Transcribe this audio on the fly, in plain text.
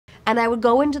And I would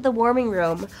go into the warming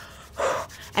room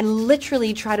and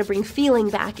literally try to bring feeling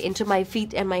back into my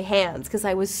feet and my hands because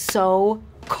I was so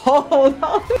cold.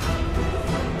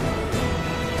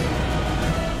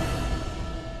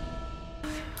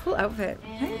 Cool outfit.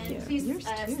 Thank you. Yours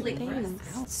too.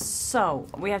 So,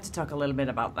 we have to talk a little bit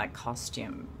about that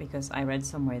costume, because I read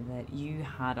somewhere that you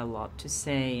had a lot to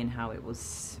say in how it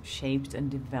was shaped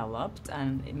and developed,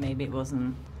 and maybe it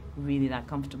wasn't really that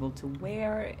comfortable to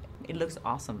wear. It looks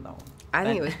awesome though. I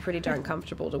think it was pretty darn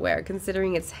comfortable to wear,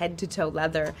 considering it's head to toe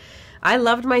leather. I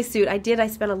loved my suit. I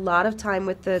spent a lot of time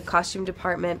with the costume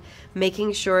department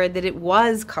making sure that it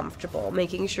was comfortable,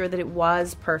 making sure that it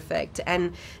was perfect,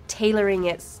 and tailoring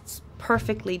it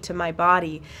perfectly to my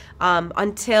body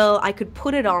until I could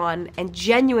put it on and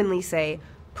genuinely say,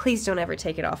 please don't ever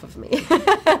take it off of me.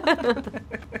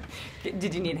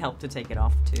 Did you need help to take it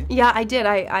off too? Yeah, I did.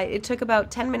 It took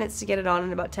about 10 minutes to get it on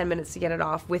and about 10 minutes to get it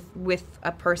off with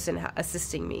a person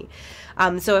assisting me.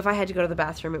 So if I had to go to the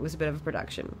bathroom, it was a bit of a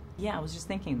production. Yeah, I was just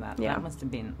thinking that. Yeah. That must have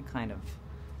been kind of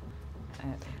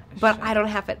But show. I don't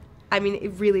have it. I mean,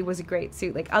 it really was a great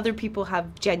suit. Like, other people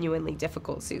have genuinely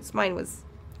difficult suits. Mine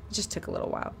just took a little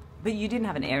while. But you didn't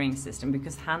have an airing system,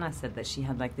 because Hannah said that she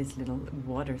had like these little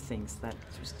water things that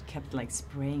just kept like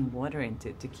spraying water into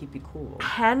it to keep it cool.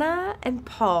 Hannah and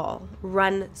Paul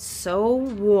run so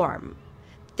warm.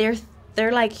 They're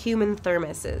like human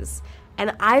thermoses,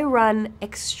 and I run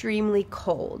extremely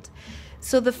cold.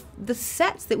 So the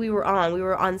sets that we were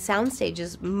on sound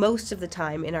stages most of the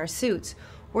time in our suits,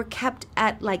 were kept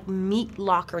at like meat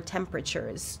locker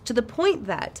temperatures, to the point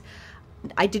that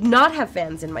I did not have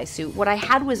fans in my suit. What I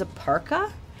had was a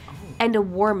parka and a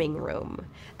warming room.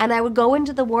 And I would go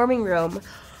into the warming room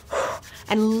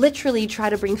and literally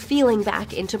try to bring feeling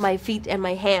back into my feet and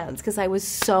my hands because I was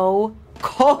so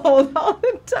cold all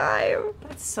the time.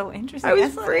 That's so interesting. I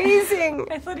was freezing.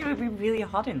 I thought it would be really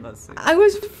hot in those suits. I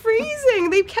was freezing.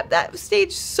 They kept that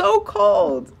stage so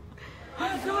cold.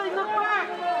 What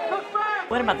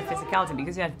about the physicality?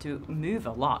 Because you have to move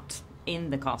a lot in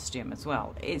the costume as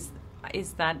well. Is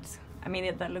that, I mean,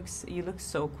 you look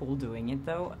so cool doing it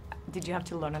though. Did you have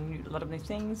to learn a lot of new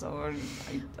things, or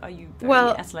are you very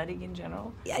athletic in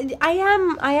general? I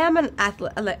am an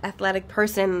athletic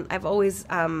person. I've always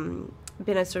been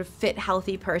a sort of fit,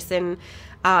 healthy person.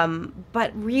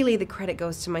 But really the credit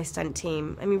goes to my stunt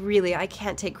team. I mean, really, I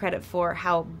can't take credit for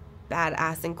how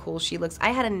badass and cool she looks.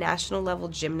 I had a national level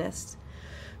gymnast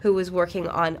who was working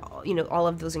on, all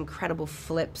of those incredible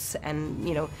flips and,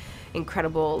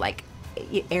 incredible like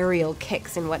aerial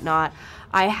kicks and whatnot.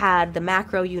 I had the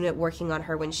macro unit working on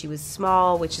her when she was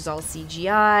small, which is all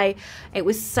CGI. It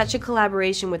was such a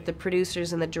collaboration with the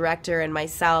producers and the director and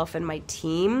myself and my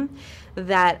team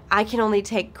that I can only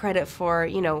take credit for,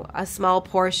 a small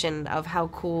portion of how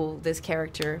cool this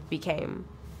character became.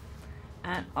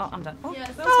 And I'm done. Oh,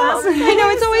 yes, I know,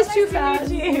 it's always too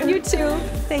fast. You too.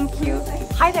 Thank you.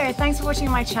 Hi there, thanks for watching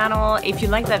my channel. If you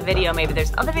like that video, maybe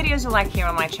there's other videos you like here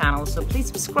on my channel, so please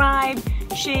subscribe,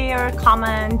 share,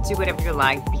 comment, do whatever you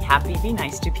like. Be happy, be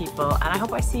nice to people, and I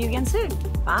hope I see you again soon.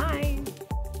 Bye.